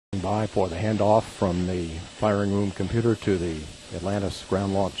By for the handoff from the firing room computer to the Atlantis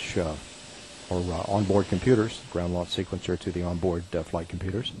ground launch onboard computers, ground launch sequencer to the onboard flight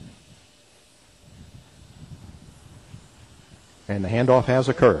computers. And the handoff has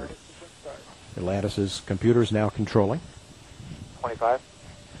occurred. Atlantis's computers now controlling. 25.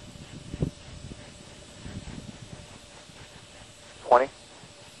 20.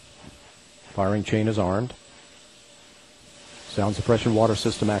 Firing chain is armed. Sound suppression water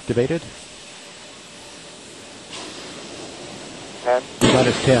system activated. 10.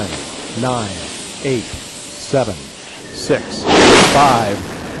 Atlantis 10, 9, 8, 7, 6, 5.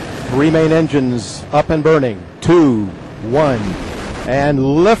 3 main engines up and burning. 2, 1. And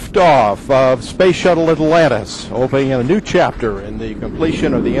liftoff of Space Shuttle Atlantis, opening a new chapter in the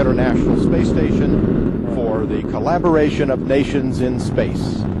completion of the International Space Station for the collaboration of nations in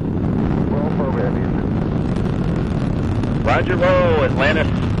space. Roger, roll, Atlantis.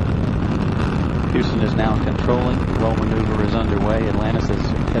 Houston is now controlling. Roll maneuver is underway. Atlantis is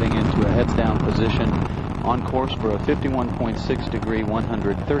heading into a heads-down position on course for a 51.6 degree,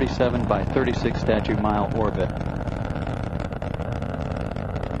 137 by 36 statute mile orbit.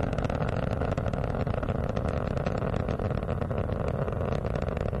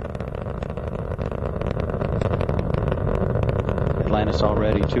 Atlantis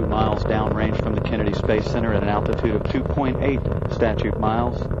already 2 miles downrange from the Kennedy Space Center at an altitude of 2.8 statute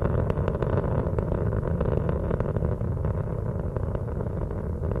miles.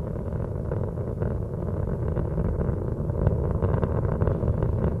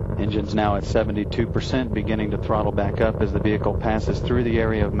 Engines now at 72%, beginning to throttle back up as the vehicle passes through the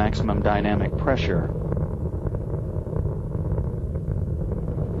area of maximum dynamic pressure.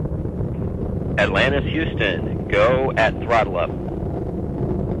 Atlantis, Houston, go at throttle up.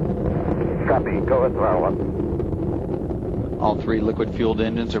 Copy, go at throttle up. All 3 liquid-fueled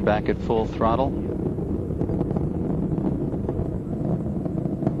engines are back at full throttle.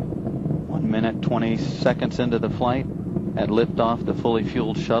 1 minute, 20 seconds into the flight. At liftoff, the fully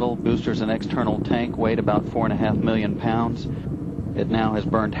fueled shuttle, boosters and external tank weighed about 4.5 million pounds. It now has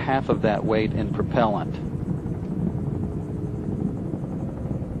burned half of that weight in propellant.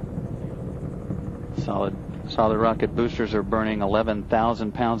 Solid rocket boosters are burning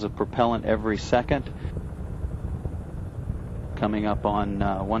 11,000 pounds of propellant every second. Coming up on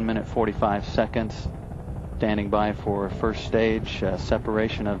 1 minute 45 seconds. Standing by for first stage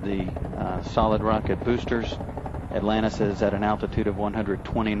separation of the solid rocket boosters. Atlantis is at an altitude of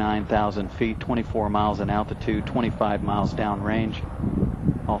 129,000 feet, 24 miles in altitude, 25 miles downrange.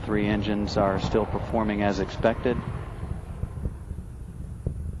 All 3 engines are still performing as expected.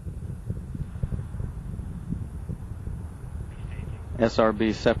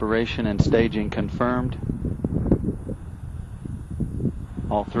 SRB separation and staging confirmed.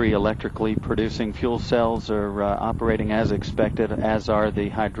 All 3 electrically producing fuel cells are operating as expected, as are the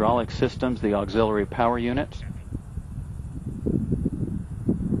hydraulic systems, the auxiliary power units.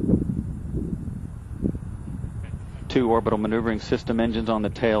 Two orbital maneuvering system engines on the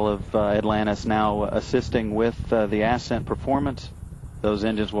tail of Atlantis now assisting with the ascent performance. Those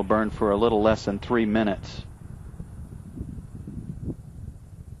engines will burn for a little less than 3 minutes.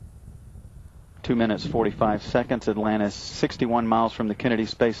 2 minutes 45 seconds. Atlantis 61 miles from the Kennedy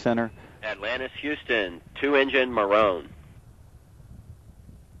Space Center. Atlantis, Houston, 2-engine Marone.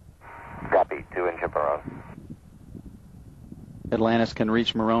 Copy, 2-engine Marone. Atlantis can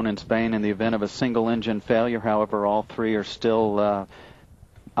reach Marone in Spain in the event of a single engine failure. However, all 3 are still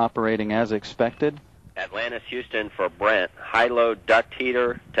operating as expected. Atlantis, Houston for Brent, high load duct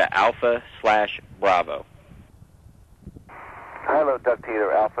heater to Alpha/Bravo. High load duct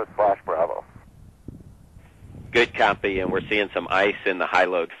heater Alpha/Bravo. Good copy, and we're seeing some ice in the high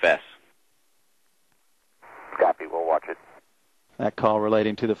load fess. Copy, we'll watch it. That call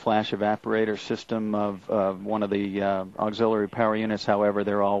relating to the flash evaporator system of one of the auxiliary power units. However,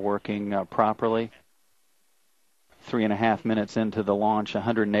 they're all working properly. 3.5 minutes into the launch,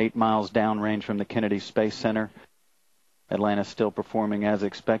 108 miles downrange from the Kennedy Space Center. Atlantis still performing as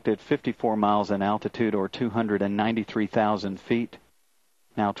expected, 54 miles in altitude or 293,000 feet.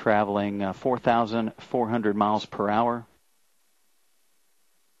 Now traveling 4,400 miles per hour.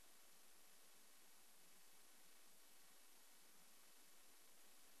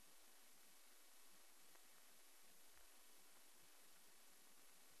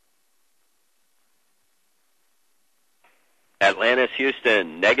 Atlantis,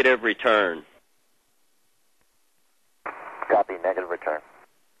 Houston, negative return. Copy, negative return.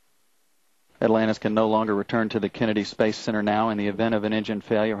 Atlantis can no longer return to the Kennedy Space Center now in the event of an engine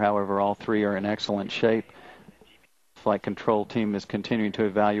failure. However, all 3 are in excellent shape. Flight control team is continuing to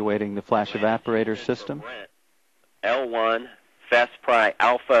evaluating the flash evaporator system. L1, FESPRI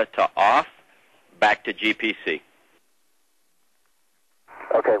Alpha to off, back to GPC.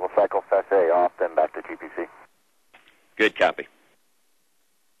 Okay, we'll cycle FES-A off, then back to GPC. Good copy.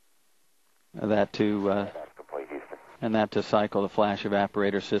 That to That's complete, Houston. and that to cycle the flash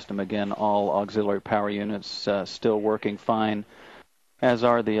evaporator system. Again, all auxiliary power units still working fine, as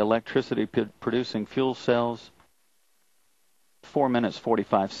are the electricity producing fuel cells. 4 minutes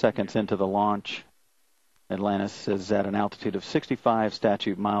 45 seconds into the launch. Atlantis is at an altitude of 65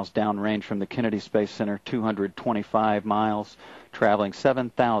 statute miles downrange from the Kennedy Space Center, 225 miles, traveling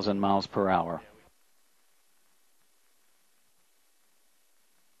 7,000 miles per hour.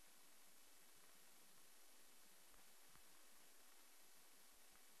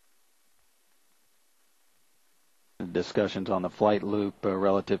 Discussions on the flight loop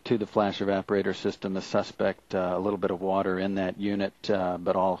relative to the flash evaporator system. The suspect, a little bit of water in that unit,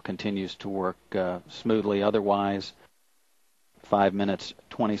 but all continues to work smoothly otherwise. 5 minutes,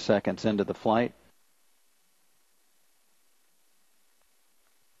 20 seconds into the flight.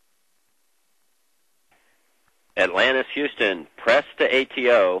 Atlantis, Houston, press to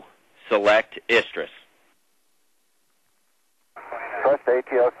ATO, select Istris. Press to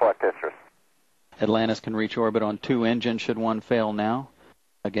ATO, select Istris. Atlantis can reach orbit on 2 engines should one fail now.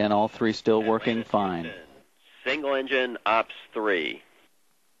 Again, all 3 still working fine. Single engine, Ops 3.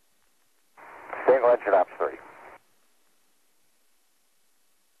 Single engine, Ops 3.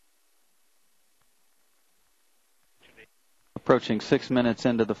 Approaching 6 minutes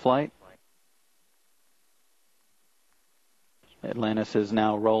into the flight. Atlantis is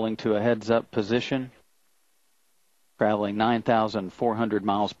now rolling to a heads-up position, traveling 9,400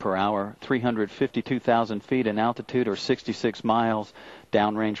 miles per hour, 352,000 feet in altitude, or 66 miles,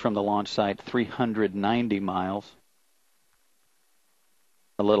 downrange from the launch site, 390 miles.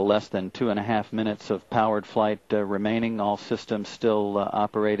 A little less than 2.5 minutes of powered flight remaining, all systems still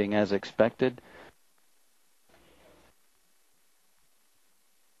operating as expected.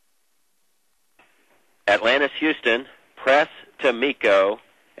 Atlantis, Houston, press to MECO,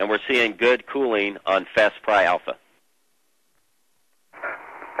 and we're seeing good cooling on FESPRI Alpha.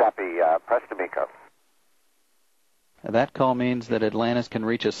 Copy, press to MECO. That call means that Atlantis can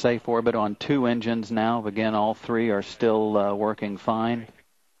reach a safe orbit on 2 engines now. Again, all 3 are still working fine.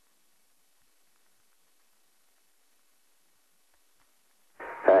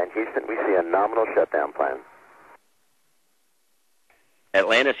 And Houston, we see a nominal shutdown plan.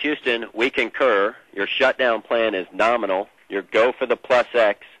 Atlantis, Houston, we concur. Your shutdown plan is nominal. Your go for the plus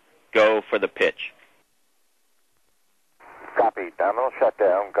X, go for the pitch. Copy, nominal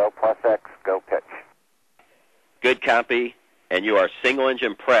shutdown, go plus X, go pitch. Good copy, and you are single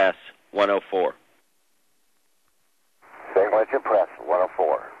engine press 104. Single engine press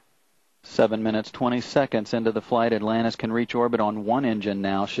 104. 7 minutes, 20 seconds into the flight. Atlantis can reach orbit on 1 engine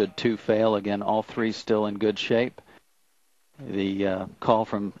now should 2 fail. Again, all 3 still in good shape. The call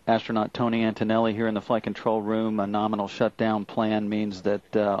from astronaut Tony Antonelli here in the flight control room, a nominal shutdown plan, means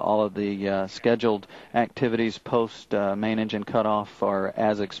that all of the scheduled activities post main engine cutoff are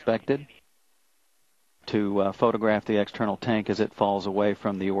as expected, to photograph the external tank as it falls away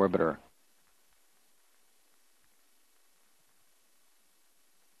from the orbiter.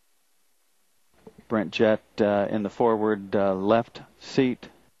 Brent Jett in the forward left seat.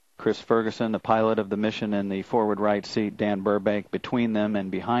 Chris Ferguson, the pilot of the mission, in the forward right seat. Dan Burbank between them and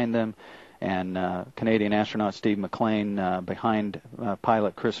behind them. And Canadian astronaut Steve McLean behind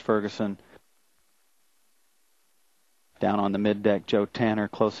pilot Chris Ferguson. Down on the middeck, Joe Tanner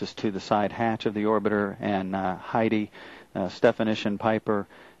closest to the side hatch of the orbiter, and Heidi Stefanish and Piper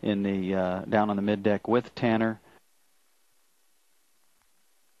in the down on the middeck with Tanner.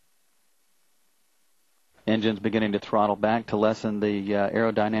 Engines beginning to throttle back to lessen the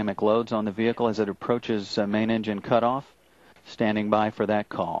aerodynamic loads on the vehicle as it approaches main engine cutoff. Standing by for that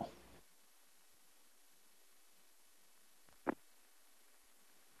call.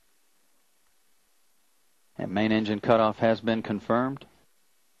 And main engine cutoff has been confirmed.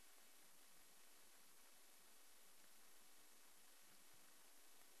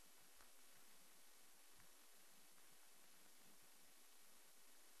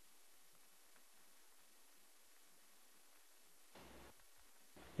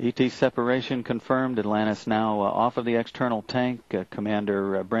 ET separation confirmed. Atlantis now off of the external tank.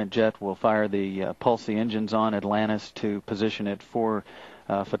 Commander Brent Jett will fire the pulse the engines on Atlantis to position it for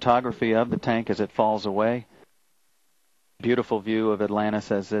photography of the tank as it falls away. Beautiful view of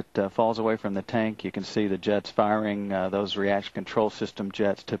Atlantis as it falls away from the tank. You can see the jets firing those reaction control system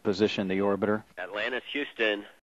jets to position the orbiter. Atlantis, Houston,